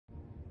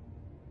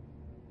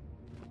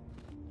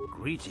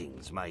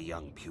Greetings, my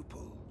young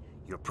pupil.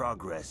 Your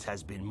progress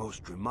has been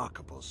most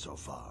remarkable so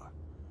far.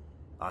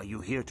 Are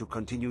you here to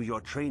continue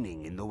your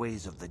training in the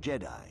ways of the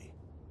Jedi?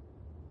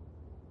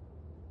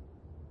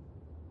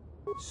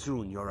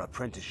 Soon your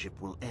apprenticeship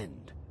will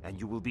end, and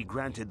you will be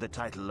granted the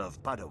title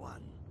of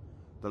Padawan,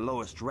 the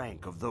lowest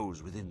rank of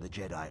those within the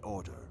Jedi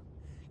Order.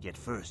 Yet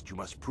first you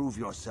must prove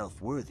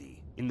yourself worthy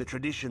in the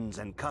traditions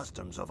and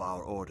customs of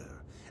our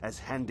order, as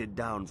handed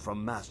down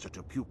from master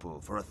to pupil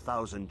for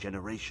 1,000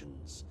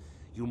 generations.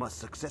 You must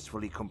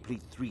successfully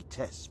complete 3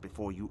 tests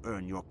before you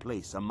earn your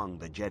place among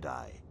the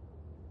Jedi.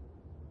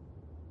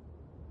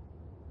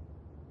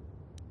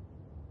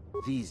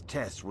 These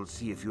tests will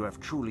see if you have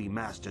truly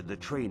mastered the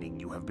training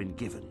you have been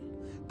given,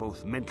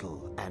 both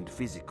mental and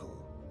physical.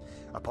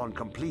 Upon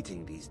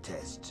completing these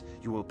tests,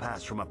 you will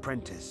pass from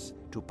apprentice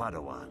to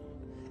Padawan,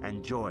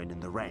 and join in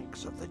the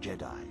ranks of the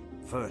Jedi.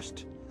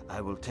 First, I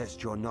will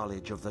test your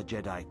knowledge of the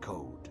Jedi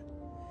Code.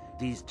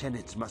 These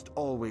tenets must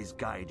always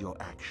guide your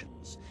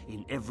actions.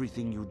 In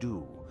everything you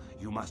do,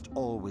 you must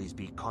always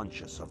be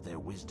conscious of their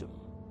wisdom.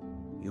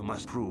 You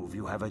must prove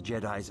you have a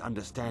Jedi's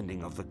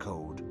understanding of the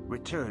Code.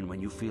 Return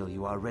when you feel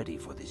you are ready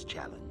for this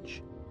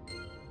challenge.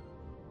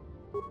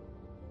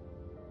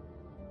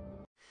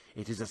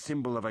 It is a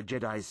symbol of a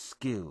Jedi's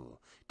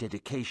skill,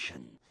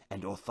 dedication,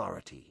 and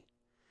authority.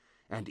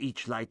 And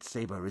each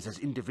lightsaber is as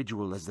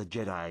individual as the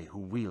Jedi who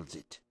wields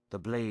it. The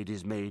blade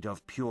is made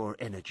of pure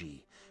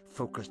energy,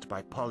 focused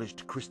by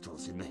polished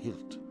crystals in the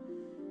hilt.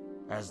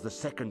 As the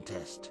second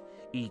test,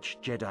 each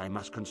Jedi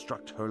must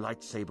construct her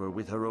lightsaber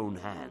with her own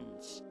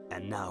hands.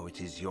 And now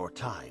it is your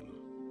time.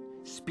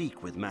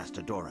 Speak with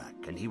Master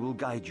Dorak, and he will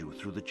guide you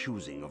through the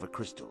choosing of a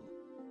crystal.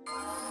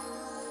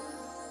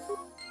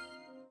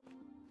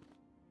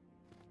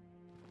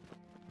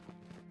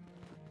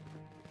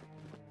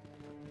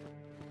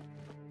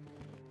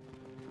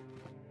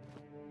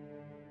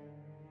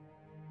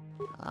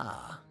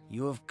 Ah,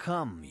 you have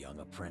come, young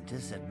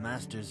apprentice, at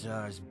Master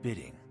Zar's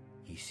bidding.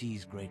 He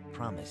sees great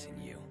promise in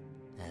you,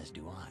 as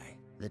do I.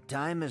 The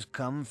time has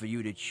come for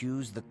you to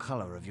choose the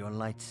color of your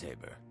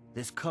lightsaber.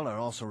 This color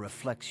also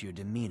reflects your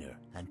demeanor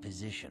and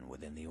position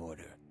within the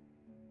Order.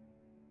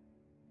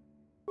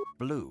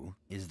 Blue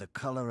is the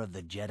color of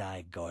the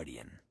Jedi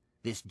Guardian.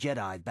 This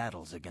Jedi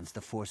battles against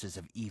the forces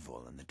of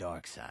evil and the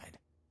dark side.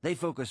 They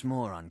focus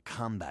more on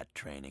combat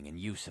training and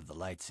use of the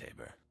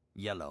lightsaber.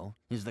 Yellow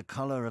is the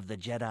color of the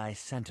Jedi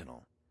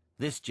Sentinel.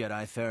 This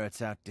Jedi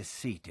ferrets out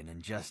deceit and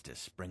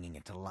injustice, bringing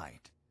it to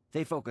light.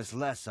 They focus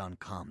less on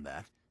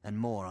combat and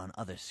more on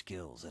other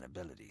skills and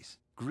abilities.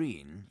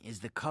 Green is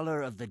the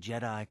color of the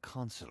Jedi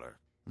Consular.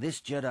 This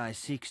Jedi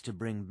seeks to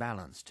bring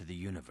balance to the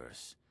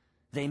universe.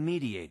 They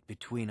mediate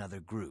between other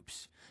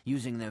groups,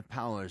 using their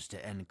powers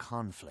to end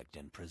conflict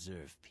and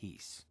preserve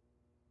peace.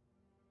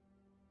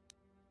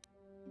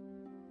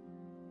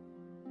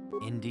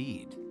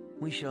 Indeed,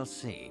 we shall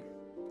see.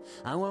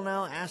 I will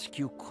now ask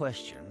you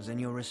questions, and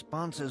your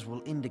responses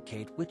will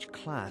indicate which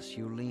class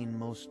you lean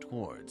most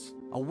towards.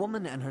 A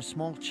woman and her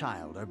small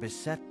child are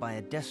beset by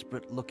a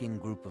desperate-looking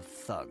group of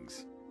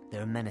thugs.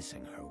 They're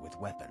menacing her with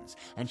weapons,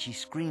 and she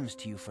screams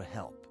to you for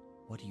help.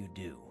 What do you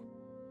do?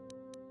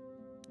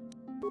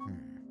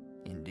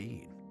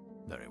 Indeed.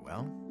 Very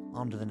well.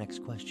 On to the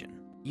next question.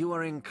 You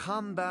are in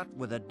combat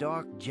with a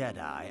dark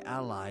Jedi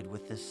allied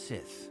with the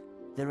Sith.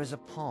 There is a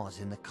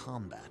pause in the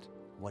combat.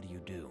 What do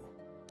you do?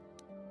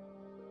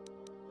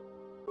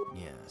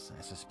 Yes,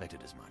 I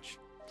suspected as much.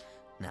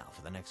 Now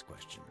for the next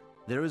question.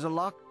 There is a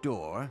locked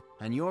door,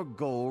 and your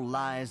goal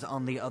lies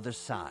on the other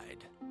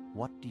side.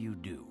 What do you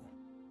do?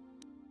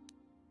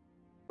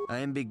 I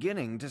am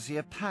beginning to see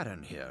a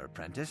pattern here,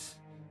 apprentice.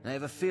 I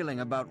have a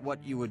feeling about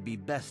what you would be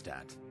best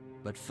at.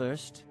 But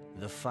first,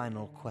 the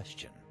final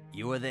question.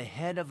 You are the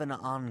head of an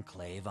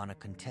enclave on a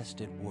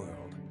contested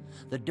world.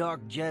 The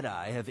Dark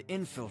Jedi have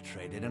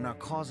infiltrated and are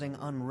causing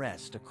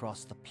unrest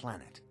across the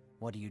planet.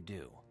 What do you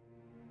do?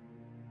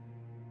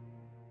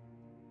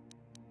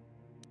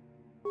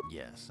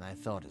 Yes, I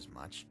thought as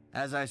much.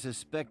 As I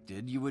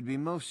suspected, you would be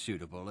most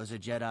suitable as a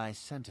Jedi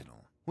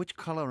Sentinel. Which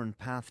color and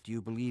path do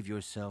you believe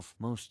yourself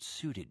most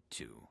suited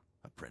to,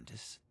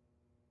 apprentice?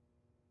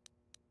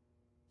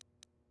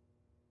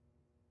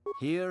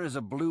 Here is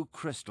a blue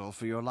crystal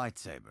for your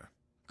lightsaber.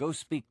 Go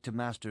speak to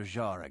Master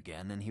Jar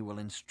again, and he will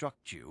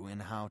instruct you in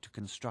how to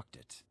construct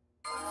it.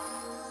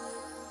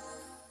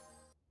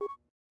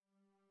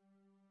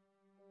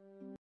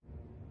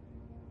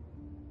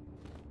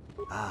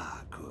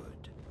 Ah,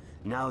 good.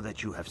 Now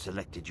that you have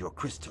selected your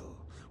crystal,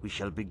 we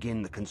shall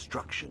begin the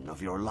construction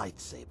of your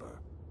lightsaber.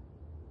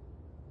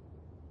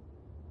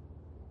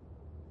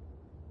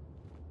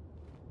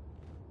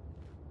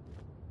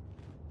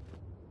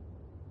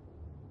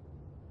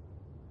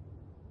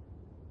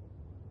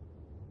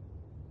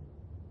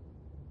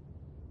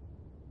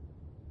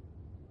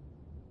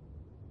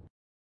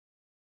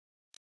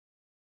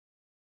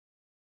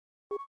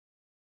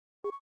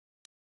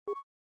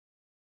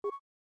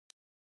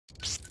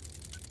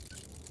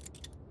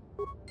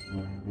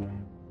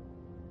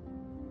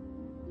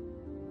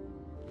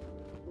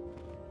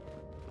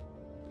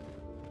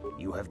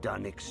 You have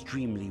done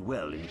extremely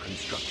well in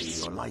constructing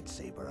your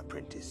lightsaber,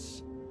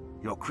 apprentice.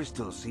 Your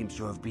crystal seems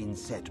to have been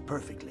set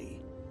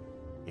perfectly.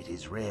 It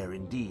is rare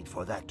indeed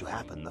for that to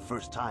happen the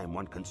first time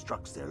one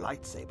constructs their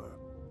lightsaber.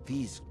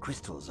 These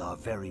crystals are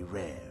very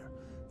rare,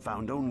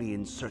 found only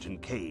in certain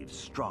caves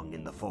strong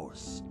in the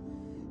Force.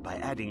 By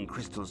adding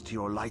crystals to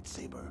your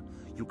lightsaber,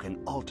 you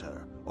can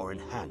alter or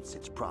enhance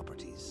its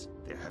properties.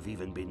 There have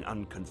even been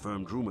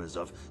unconfirmed rumors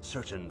of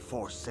certain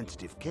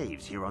Force-sensitive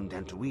caves here on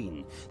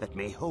Dantooine that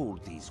may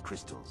hold these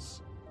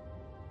crystals.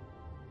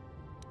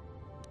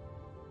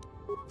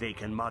 They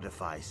can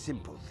modify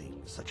simple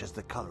things such as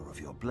the color of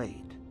your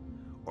blade,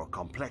 or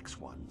complex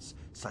ones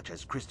such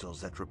as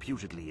crystals that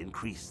reputedly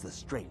increase the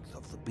strength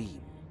of the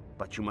beam.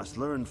 But you must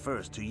learn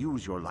first to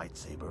use your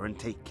lightsaber and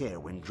take care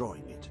when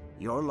drawing it.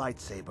 Your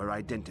lightsaber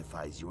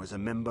identifies you as a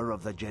member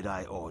of the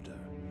Jedi Order.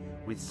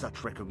 With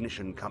such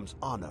recognition comes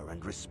honor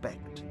and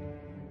respect,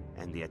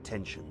 and the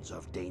attentions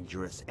of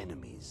dangerous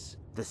enemies.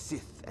 The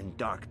Sith and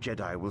Dark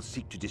Jedi will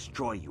seek to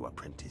destroy you,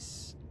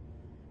 apprentice.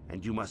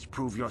 And you must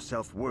prove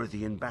yourself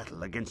worthy in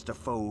battle against a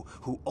foe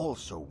who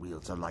also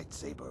wields a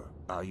lightsaber.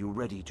 Are you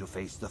ready to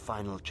face the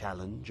final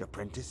challenge,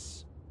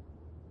 apprentice?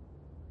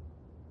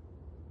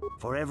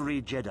 For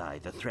every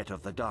Jedi, the threat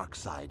of the dark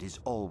side is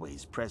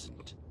always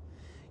present.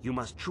 You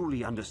must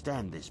truly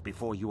understand this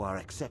before you are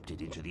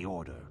accepted into the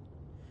Order.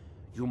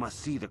 You must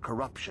see the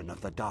corruption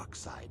of the dark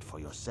side for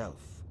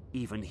yourself.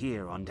 Even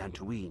here on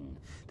Dantooine,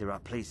 there are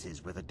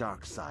places where the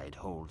dark side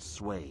holds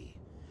sway,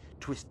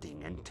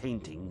 twisting and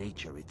tainting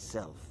nature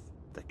itself.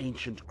 The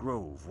ancient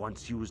grove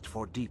once used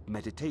for deep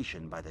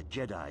meditation by the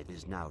Jedi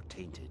is now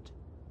tainted.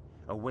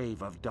 A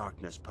wave of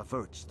darkness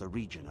perverts the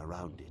region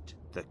around it.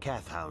 The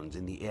Kathhounds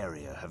in the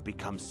area have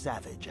become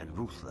savage and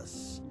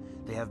ruthless.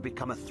 They have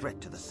become a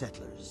threat to the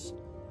settlers,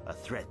 a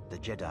threat the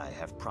Jedi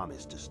have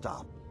promised to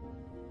stop.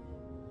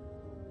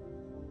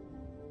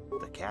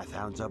 The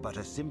Kathhounds are but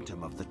a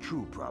symptom of the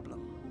true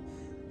problem.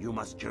 You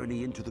must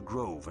journey into the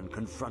grove and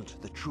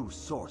confront the true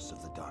source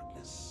of the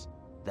darkness.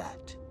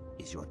 That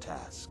is your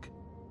task.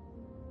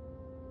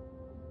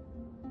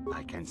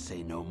 I can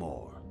say no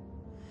more.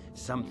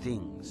 Some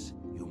things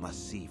you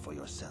must see for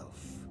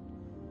yourself.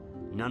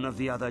 None of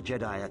the other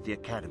Jedi at the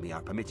Academy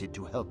are permitted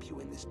to help you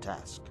in this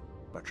task.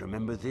 But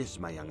remember this,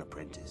 my young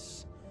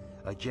apprentice.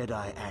 A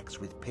Jedi acts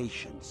with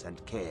patience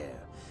and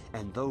care,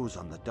 and those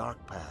on the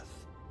dark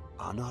path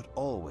are not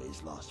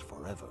always lost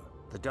forever.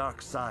 The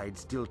dark side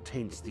still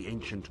taints the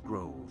ancient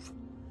grove.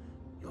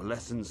 Your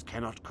lessons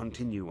cannot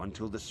continue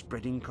until the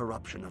spreading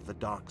corruption of the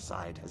dark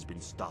side has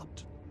been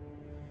stopped.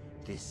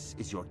 This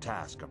is your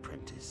task,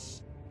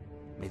 apprentice.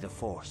 May the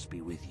Force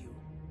be with you.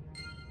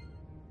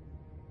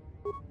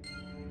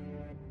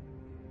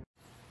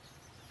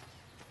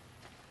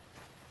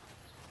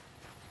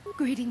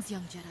 Greetings,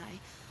 young Jedi.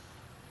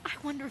 I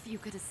wonder if you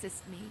could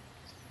assist me.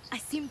 I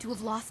seem to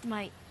have lost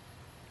my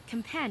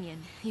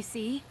companion, you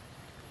see?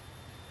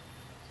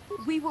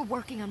 We were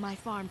working on my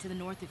farm to the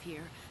north of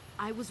here.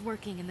 I was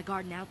working in the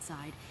garden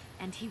outside,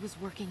 and he was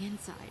working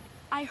inside.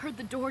 I heard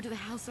the door to the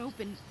house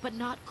open, but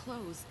not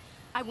close.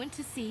 I went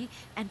to see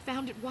and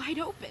found it wide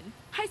open.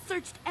 I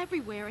searched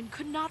everywhere and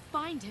could not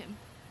find him.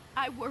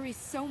 I worry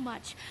so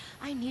much.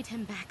 I need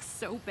him back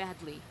so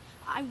badly.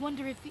 I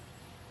wonder if he...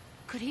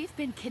 Could he have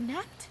been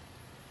kidnapped?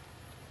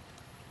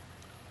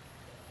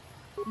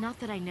 Not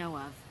that I know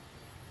of.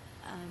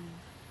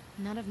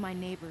 None of my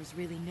neighbors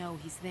really know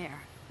he's there.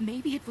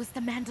 Maybe it was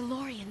the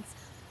Mandalorians.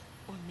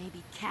 Or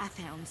maybe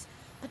Kathhounds.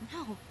 But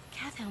no,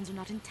 Kathhounds are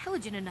not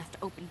intelligent enough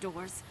to open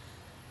doors.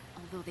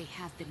 Although they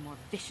have been more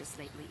vicious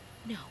lately.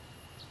 No.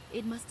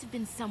 It must have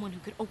been someone who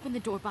could open the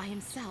door by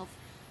himself.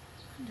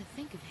 Come to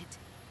think of it,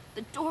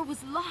 the door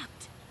was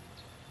locked.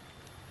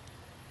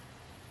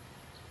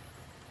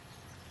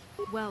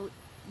 Well,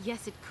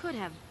 yes, it could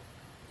have,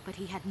 but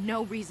he had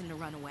no reason to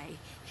run away.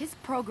 His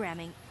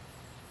programming...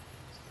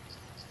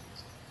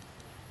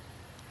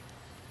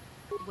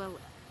 Well,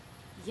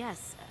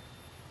 yes,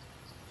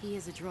 he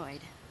is a droid,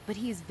 but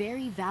he is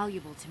very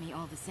valuable to me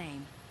all the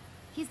same.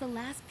 He's the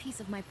last piece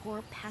of my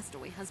poor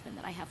passed-away husband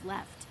that I have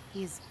left.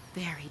 He is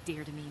very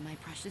dear to me, my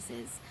precious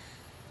is.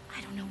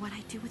 I don't know what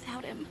I'd do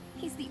without him.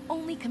 He's the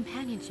only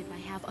companionship I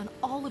have on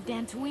all of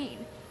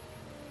Dantooine.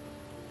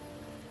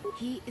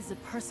 He is a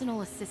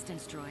personal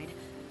assistance droid.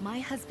 My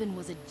husband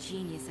was a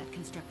genius at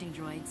constructing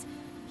droids.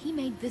 He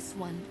made this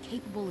one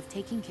capable of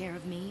taking care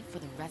of me for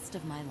the rest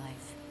of my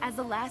life. As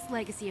the last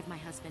legacy of my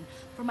husband,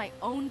 for my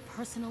own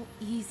personal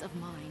ease of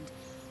mind,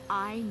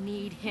 I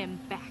need him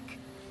back.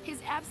 His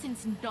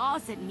absence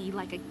gnaws at me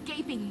like a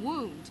gaping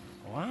wound.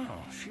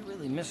 Wow, she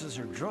really misses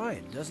her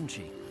droid, doesn't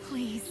she?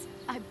 Please,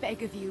 I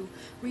beg of you,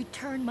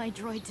 return my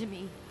droid to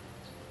me.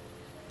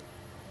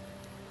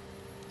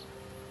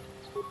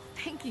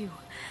 Thank you.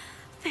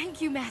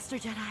 Thank you, Master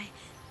Jedi.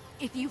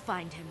 If you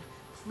find him,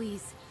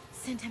 please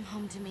send him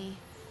home to me.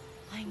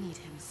 I need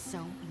him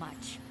so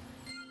much.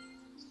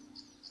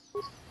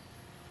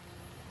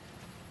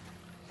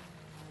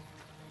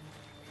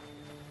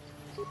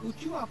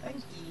 Ucciua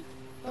penki,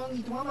 tong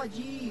itwama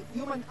ji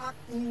human act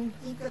in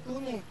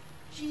ikatune.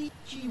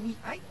 Chiwi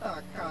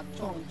aita ka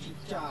tong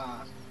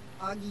chicha.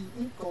 Agi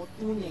inko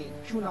tune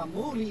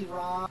chunamuri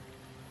ra.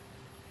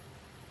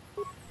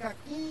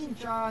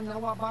 Kakincha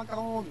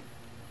nawabakaon.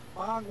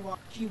 Bagwa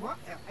chiwa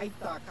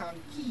aita kan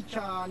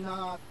kicha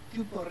na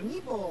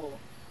kupernibo.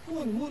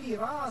 Kun muri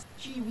ras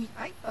chiwi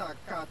aita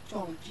ka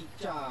tong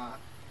chicha.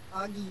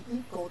 Agi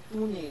inko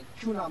tune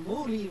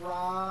chunamuri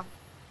ra.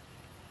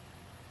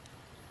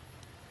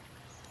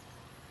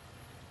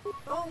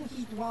 Tong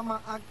hitwama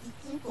aki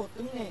inko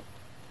tune.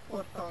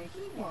 Potong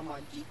hitwama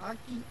ji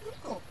aki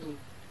inko tune.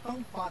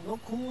 Tong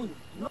panokun.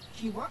 No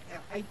chiwa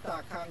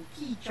aita kan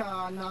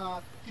kicha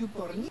na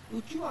kuperni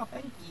uchiwa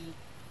penki.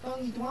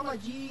 Tong hitwama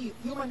ji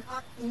human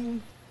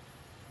acting.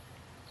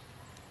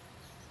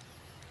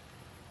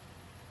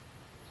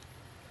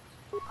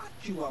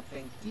 Achua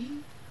penki.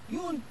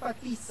 Yun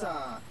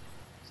patisa.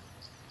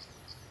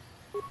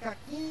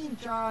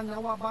 Kakincha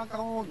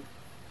nawabakaon.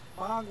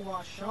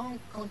 Bagwa siyang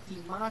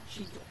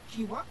kontimachi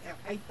chiwa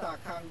aita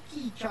kan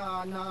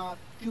kicha na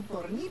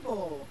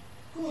kupernibo.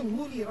 Kun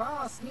muli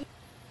ras ni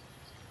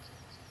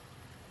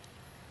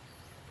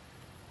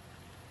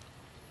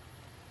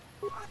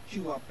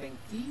Achua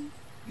penki.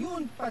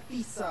 Yun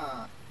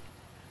patisa.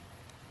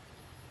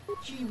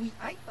 Chiwi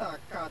aita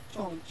ka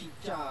tong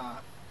chicha.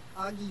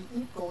 Agi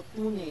inko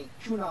tune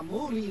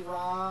chunamuri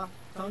ra.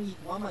 Tong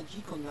hitwama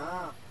jiko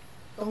na.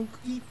 Tong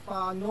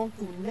ipa non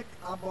kunek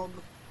abog.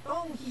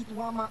 Tong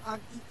hitwama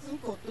aki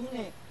inko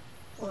tune.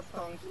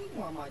 Potong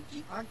hitwama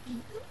ji aki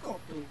inko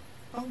tune.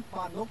 Tong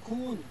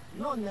panokun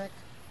nonek.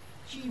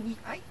 Chiwi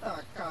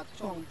aita ka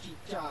tong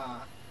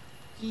chicha.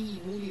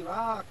 Ki muli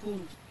ra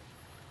kun.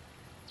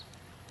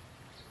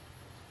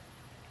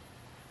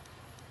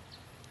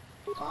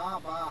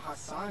 Baba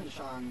Hassan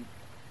Shan.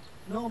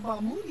 No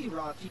ba muli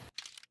rati.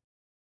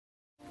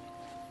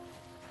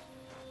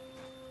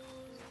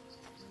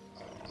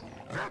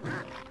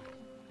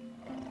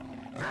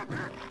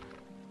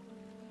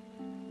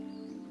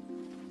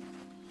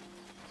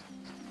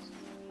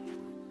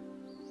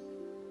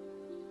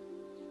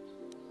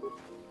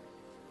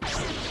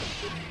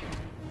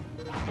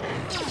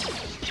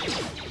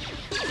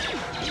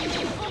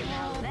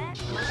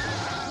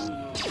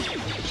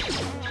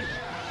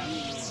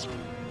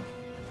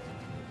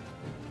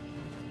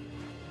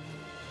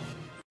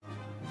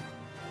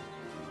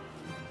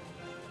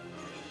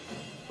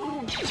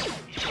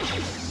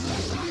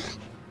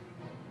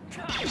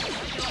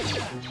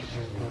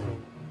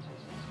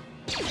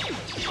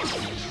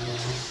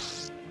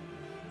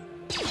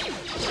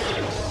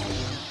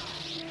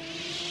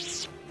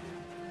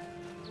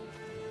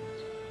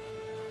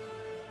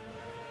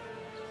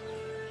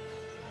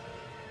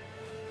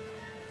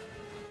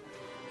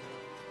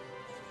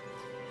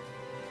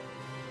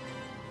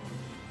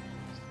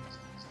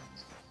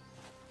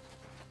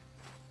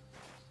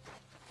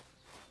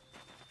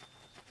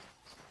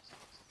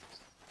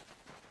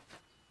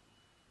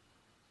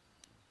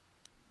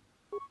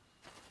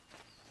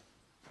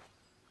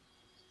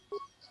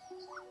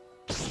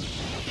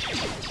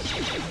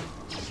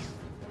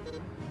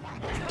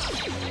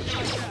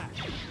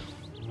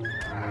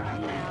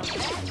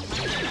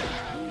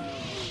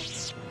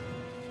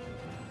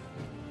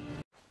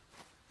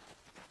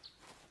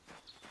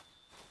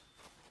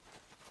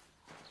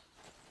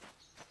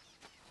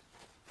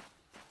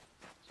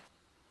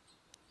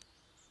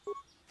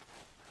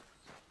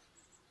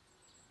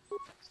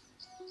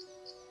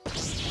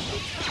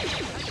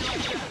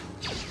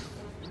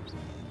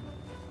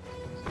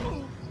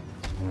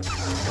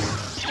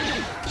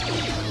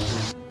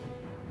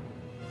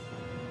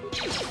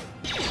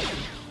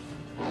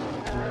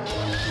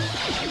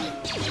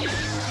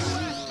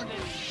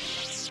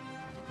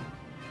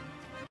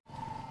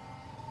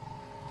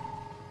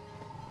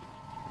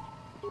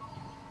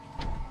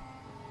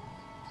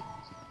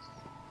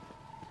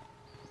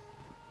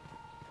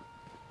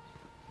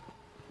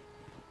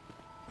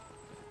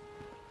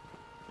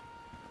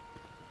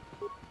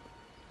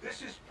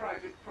 This is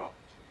private property.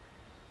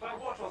 By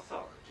what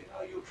authority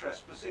are you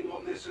trespassing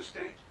on this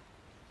estate?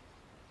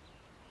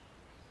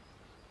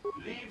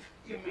 Leave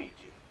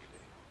immediately.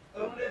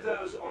 Only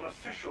those on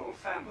official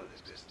family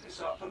business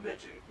are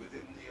permitted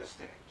within the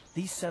estate.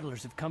 These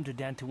settlers have come to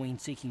Dantooine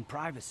seeking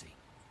privacy.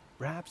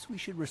 Perhaps we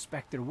should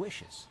respect their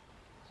wishes.